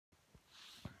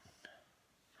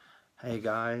Hey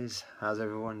guys, how's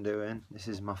everyone doing? This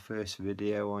is my first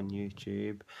video on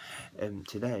YouTube.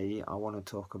 Today I want to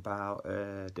talk about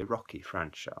the Rocky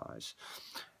franchise.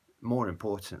 More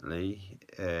importantly,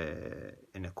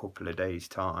 in a couple of days'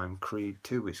 time, Creed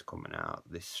 2 is coming out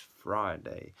this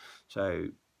Friday. So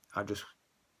I just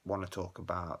want to talk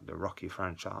about the Rocky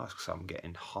franchise because I'm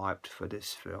getting hyped for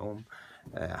this film.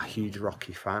 A huge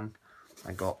Rocky fan.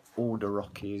 I got all the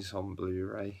Rockies on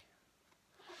Blu-ray.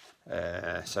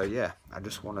 So yeah, I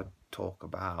just want to talk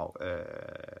about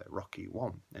Rocky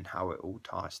 1 and how it all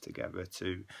ties together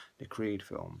to the Creed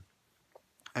film.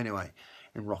 Anyway,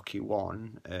 in Rocky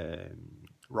 1,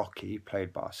 Rocky,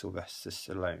 played by Sylvester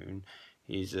Stallone,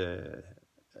 he's an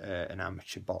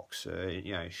amateur boxer,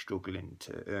 you know, struggling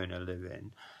to earn a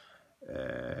living.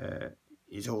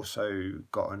 He's also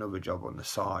got another job on the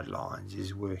sidelines.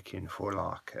 He's working for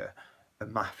like a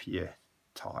mafia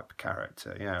type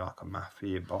character, you know, like a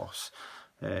mafia boss.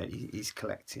 He's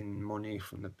collecting money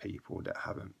from the people that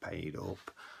haven't paid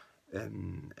up,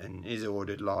 and he's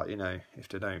ordered, like, you know, if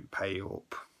they don't pay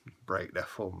up, break their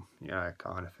thumb, you know,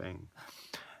 kind of thing.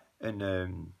 And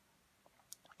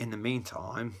in the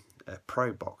meantime, a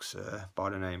pro boxer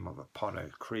by the name of Apollo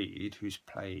Creed, who's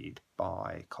played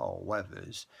by Carl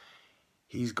Weathers,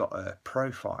 he's got a pro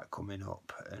fight coming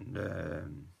up, and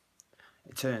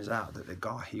it turns out that the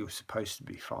guy he was supposed to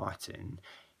be fighting,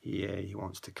 he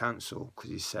wants to cancel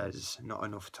because he says not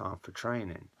enough time for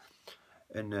training.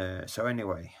 And so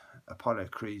anyway, Apollo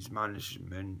Creed's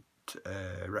management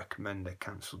recommend they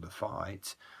cancel the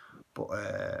fight, but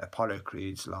Apollo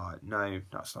Creed's like, no,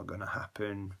 that's not going to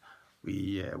happen.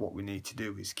 What we need to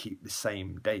do is keep the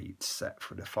same date set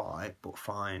for the fight, but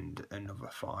find another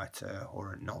fighter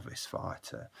or a novice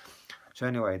fighter. So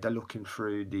anyway, they're looking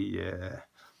through the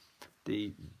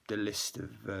list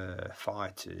of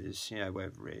fighters, you know,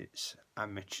 whether it's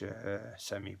amateur,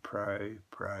 semi-pro,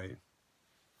 pro,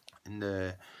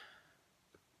 and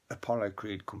Apollo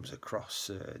Creed comes across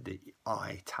the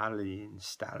Italian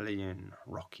stallion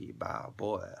Rocky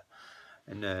Balboa,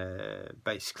 and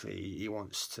basically he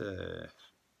wants to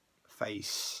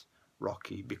face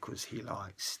Rocky because he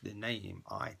likes the name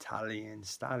Italian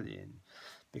stallion,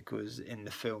 because in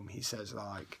the film he says,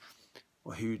 like,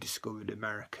 well, who discovered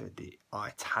America? The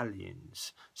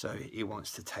Italians. So he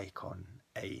wants to take on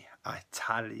a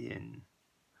Italian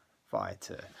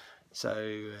fighter.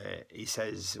 So he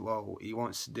says, well, he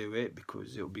wants to do it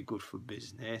because it'll be good for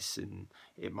business and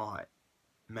it might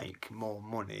make more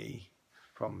money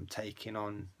from taking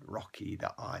on Rocky,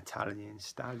 the Italian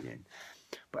stallion.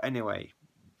 But anyway,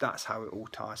 that's how it all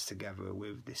ties together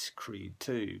with this Creed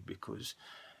 2, because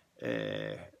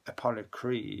Apollo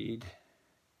Creed,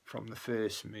 from the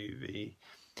first movie,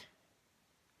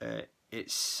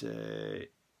 it's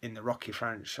in the Rocky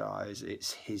franchise,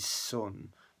 it's his son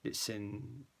that's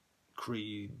in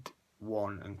Creed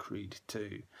 1 and Creed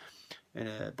 2.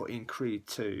 But in Creed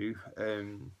 2,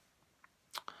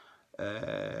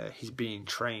 he's being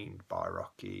trained by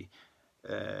Rocky,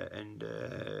 and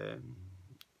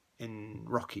in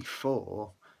Rocky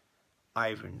 4,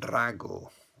 Ivan Drago,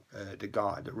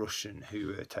 the Russian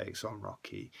who takes on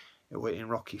Rocky, in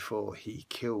Rocky 4, he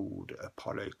killed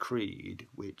Apollo Creed,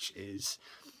 which is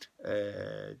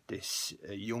this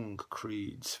young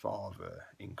Creed's father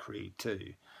in Creed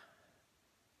 2.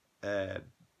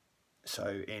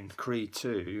 So in Creed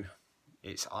 2,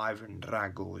 it's Ivan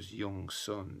Drago's young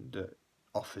son that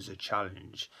offers a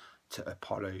challenge to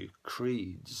Apollo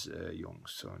Creed's young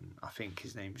son. I think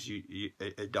his name's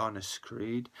Adonis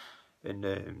Creed.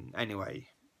 And anyway,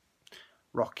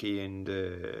 Rocky and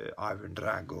Ivan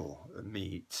Drago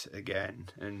meet again,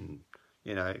 and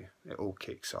you know, it all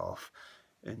kicks off.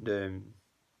 And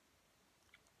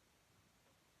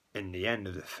in the end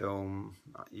of the film,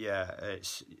 yeah,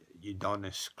 it's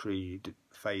Adonis Creed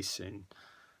facing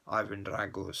Ivan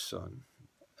Drago's son.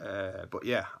 But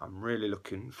yeah, I'm really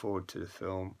looking forward to the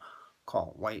film.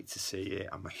 Can't wait to see it.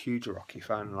 I'm a huge Rocky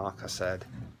fan, like I said.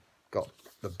 Got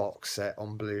the box set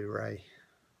on Blu-ray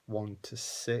 1 to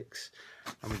 6.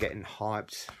 I'm getting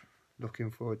hyped, looking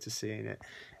forward to seeing it.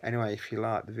 Anyway, if you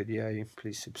like the video,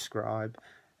 please subscribe,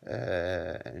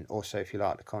 and also if you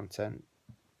like the content,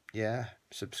 yeah,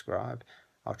 subscribe.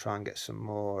 I'll try and get some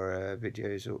more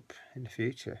videos up in the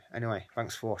future. Anyway,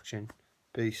 thanks for watching.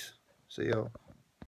 Peace. See you all.